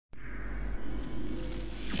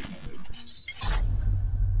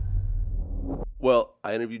Well,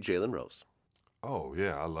 I interviewed Jalen Rose. Oh,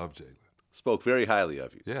 yeah, I love Jalen. Spoke very highly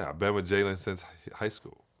of you. Yeah, I've been with Jalen since high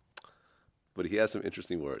school. But he has some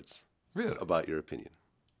interesting words Really? about your opinion.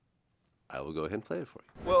 I will go ahead and play it for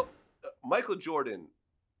you. Well, Michael Jordan,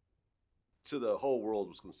 to the whole world,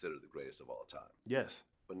 was considered the greatest of all time. Yes.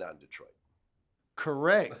 But not in Detroit.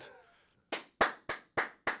 Correct.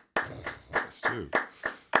 That's true.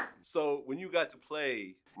 So when you got to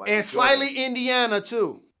play Michael And Jordan, slightly Indiana,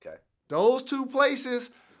 too. okay. Those two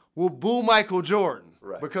places will boo Michael Jordan.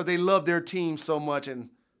 Right. Because they love their team so much and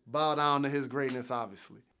bow down to his greatness,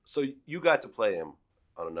 obviously. So you got to play him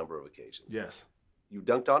on a number of occasions. Yes. You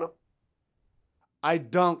dunked on him? I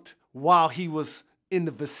dunked while he was in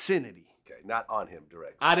the vicinity. Okay, not on him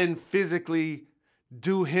directly. I didn't physically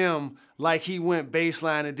do him like he went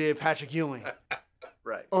baseline and did Patrick Ewing.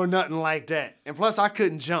 Right. Or nothing like that. And plus, I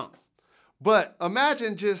couldn't jump. But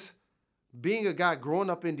imagine just being a guy growing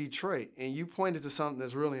up in Detroit, and you pointed to something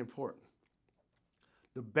that's really important.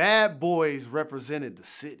 The bad boys represented the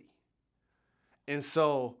city. And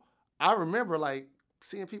so I remember like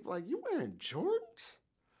seeing people like, you wearing Jordans?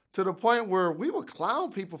 To the point where we would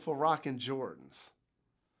clown people for rocking Jordans.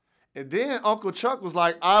 And then Uncle Chuck was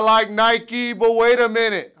like, I like Nike, but wait a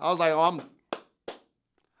minute. I was like, oh,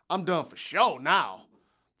 I'm done for sure now.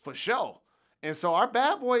 For sure. And so our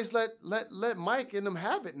bad boys let Mike and them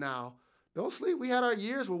have it now. Don't sleep. We had our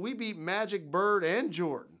years where we beat Magic, Bird, and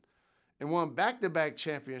Jordan and won back-to-back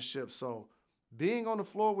championships. So being on the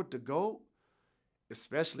floor with the GOAT,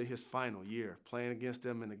 especially his final year, playing against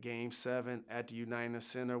them in the Game 7 at the United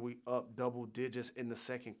Center, we up double digits in the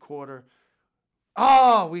second quarter.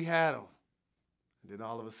 Oh, we had him. And then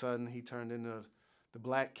all of a sudden, he turned into the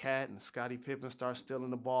Black Cat, and Scottie Pippen started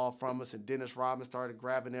stealing the ball from us, and Dennis Rodman started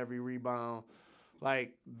grabbing every rebound.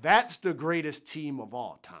 Like, that's the greatest team of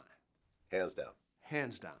all time. Hands down.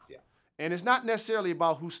 Hands down. Yeah. And it's not necessarily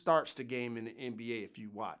about who starts the game in the NBA if you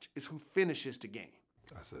watch. It's who finishes the game.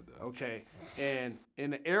 I said that. Okay. And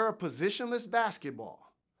in the era of positionless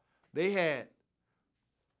basketball, they had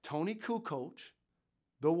Tony Kukoc,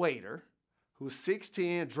 the waiter, who's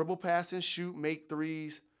 6'10", dribble, pass, and shoot, make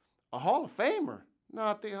threes, a Hall of Famer. No,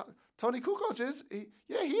 I think Tony Kukoc is, he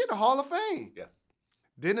in the Hall of Fame. Yeah.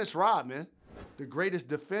 Dennis Rodman, the greatest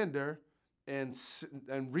defender and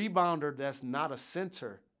rebounder that's not a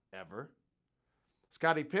center ever.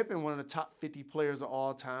 Scottie Pippen, one of the top 50 players of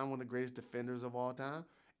all time, one of the greatest defenders of all time.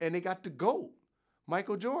 And they got the GOAT,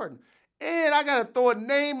 Michael Jordan. And I got to throw a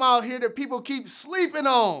name out here that people keep sleeping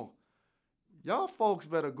on. Y'all folks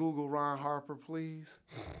better Google Ron Harper, please.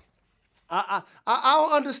 I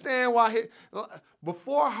don't understand why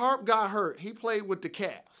before Harp got hurt, he played with the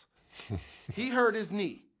Cavs. He hurt his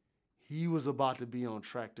knee. He was about to be on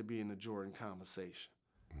track to be in the Jordan conversation.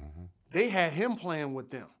 Mm-hmm. They had him playing with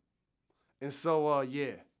them. And so,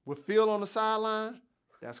 with Phil on the sideline,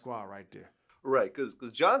 that squad right there. Right, because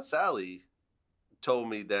John Salley told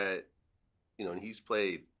me that, and he's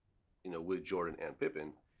played, with Jordan and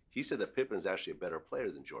Pippen. He said that Pippen's actually a better player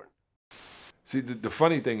than Jordan. See, the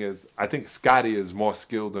funny thing is, I think Scottie is more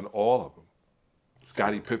skilled than all of them.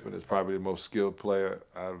 Scottie Pippen is probably the most skilled player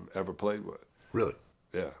I've ever played with. Really?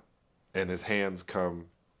 Yeah. And his hands come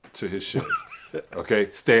to his shin.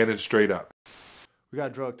 Okay? Standing straight up. We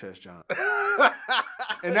got a drug test, John.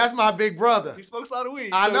 And that's my big brother. He smokes a lot of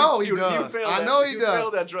weed. I so know he you does. failed I know he you does.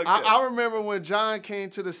 failed that drug test. I remember when John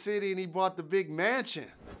came to the city and he bought the big mansion.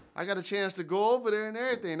 I got a chance to go over there and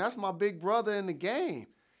everything. That's my big brother in the game.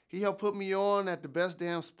 He helped put me on at the Best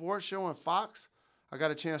Damn Sports Show on Fox. I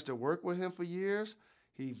got a chance to work with him for years.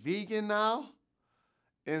 He's vegan now.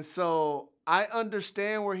 And so I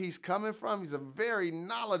understand where he's coming from. He's a very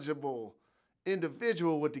knowledgeable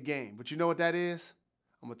individual with the game. But you know what that is?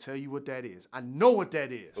 I'm going to tell you what that is. I know what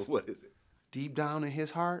that is. What is it? Deep down in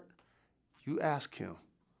his heart, you ask him,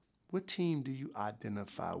 what team do you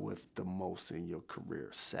identify with the most in your career,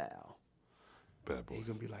 Sal? Bad boys. He's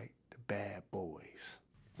going to be like, the bad boys.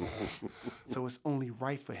 So it's only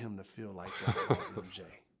right for him to feel like that about MJ.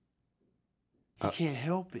 He can't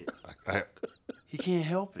help it. He can't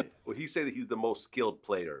help it. Well, he said that he's the most skilled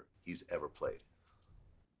player he's ever played.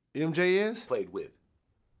 MJ is? Played with.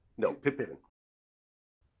 No, Pippen.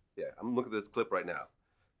 Yeah, I'm looking at this clip right now.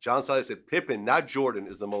 John Salley said Pippen, not Jordan,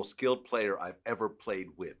 is the most skilled player I've ever played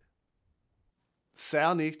with.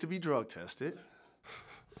 Sal needs to be drug tested.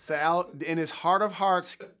 Sal, in his heart of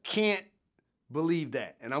hearts, can't believe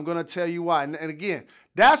that. And I'm going to tell you why. And again,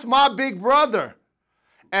 that's my big brother.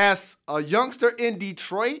 As a youngster in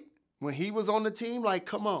Detroit, when he was on the team, like,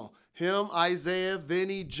 come on. Him, Isaiah,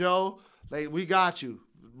 Vinny, Joe, like, we got you.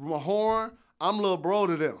 Mahorn, I'm little bro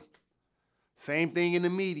to them. Same thing in the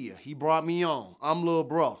media. He brought me on. I'm little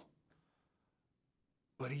bro.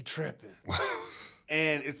 But he tripping.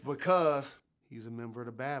 And it's because he's a member of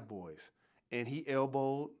the Bad Boys. And he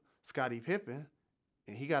elbowed Scottie Pippen,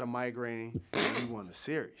 and he got a migraine, and he won the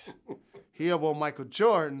series. He elbowed Michael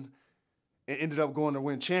Jordan and ended up going to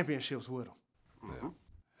win championships with him.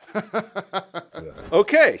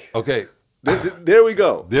 Okay. Okay. There we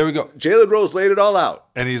go. There we go. Jalen Rose laid it all out.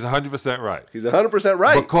 And he's 100% right. He's 100%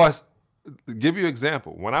 right. Because, to give you an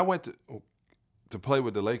example, when I went to play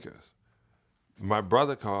with the Lakers, my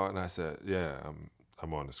brother called and I said, yeah,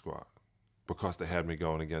 I'm on the squad. Because they had me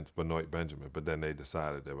going against Benoit Benjamin, but then they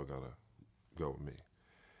decided they were going to go with me.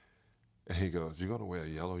 And he goes, you're going to wear a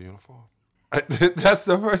yellow uniform? That's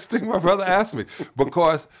the first thing my brother asked me.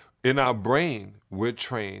 Because in our brain, we're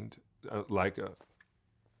trained like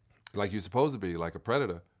you're supposed to be, like a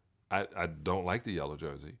predator. I don't like the yellow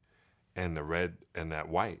jersey. And the red and that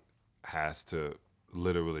white has to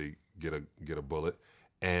literally get a bullet.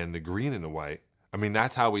 And the green and the white, I mean,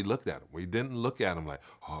 that's how we looked at them. We didn't look at them like,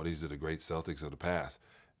 oh, these are the great Celtics of the past.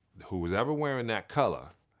 Who was ever wearing that color,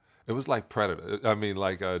 it was like Predator. I mean,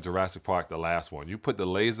 like Jurassic Park, the last one. You put the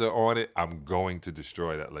laser on it, I'm going to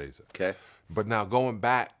destroy that laser. Okay. But now going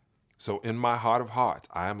back, so in my heart of hearts,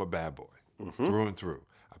 I am a bad boy, through and through.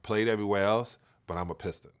 I played everywhere else, but I'm a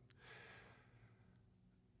Piston.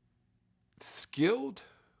 Skilled?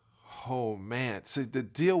 Oh, man. See, the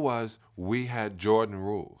deal was we had Jordan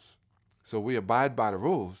rules. So we abide by the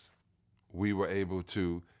rules. We were able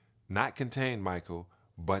to not contain Michael,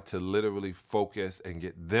 but to literally focus and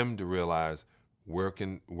get them to realize we're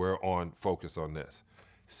on focus on this.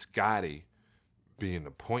 Scottie being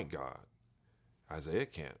the point guard, Isaiah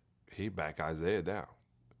can't. He back Isaiah down.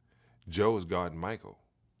 Joe is guarding Michael.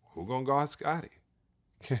 Who gonna guard Scottie?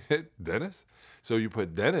 Dennis? So you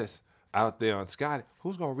put Dennis out there on Scottie.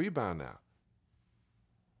 Who's gonna rebound now?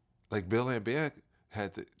 Like Bill Laimbeer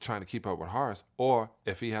had to trying to keep up with Horace, or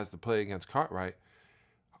if he has to play against Cartwright,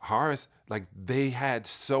 Horace, like they had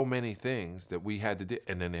so many things that we had to do,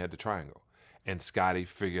 and then they had the triangle. And Scottie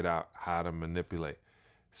figured out how to manipulate.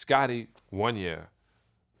 Scottie, one year,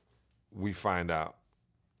 we find out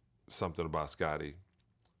something about Scottie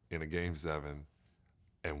in a Game 7,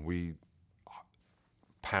 and we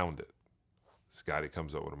pound it. Scottie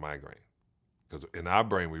comes up with a migraine. Because in our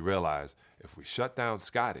brain, we realize if we shut down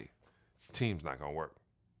Scottie, the team's not going to work.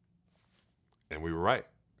 And we were right.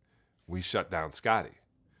 We shut down Scottie.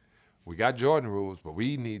 We got Jordan rules, but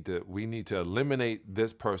we need to eliminate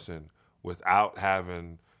this person without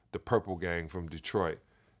having the Purple Gang from Detroit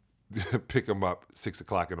pick him up 6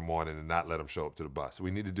 o'clock in the morning and not let him show up to the bus. We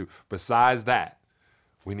need to do, besides that,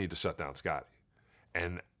 we need to shut down Scottie.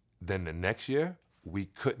 And then the next year, we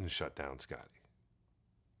couldn't shut down Scottie.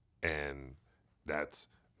 And that's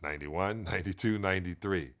 91, 92,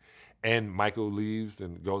 93. And Michael leaves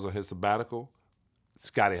and goes on his sabbatical.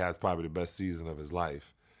 Scottie has probably the best season of his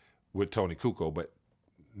life with Tony Kukoc, but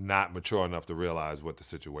not mature enough to realize what the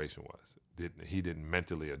situation was. He didn't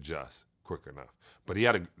mentally adjust quick enough. But he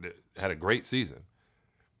had a great season.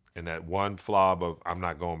 And that one flop of I'm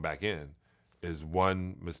not going back in is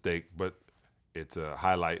one mistake, but it's a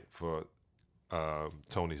highlight for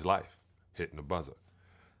Tony's life, hitting the buzzer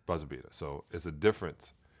beater. So it's a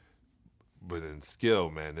difference. But in skill,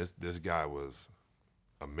 man, this guy was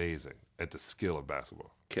amazing at the skill of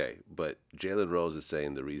basketball. Okay, but Jalen Rose is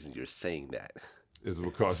saying the reason you're saying that is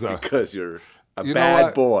because you're a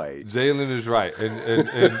bad boy. Jalen is right, and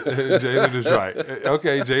Jalen is right.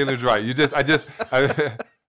 Okay, Jalen is right.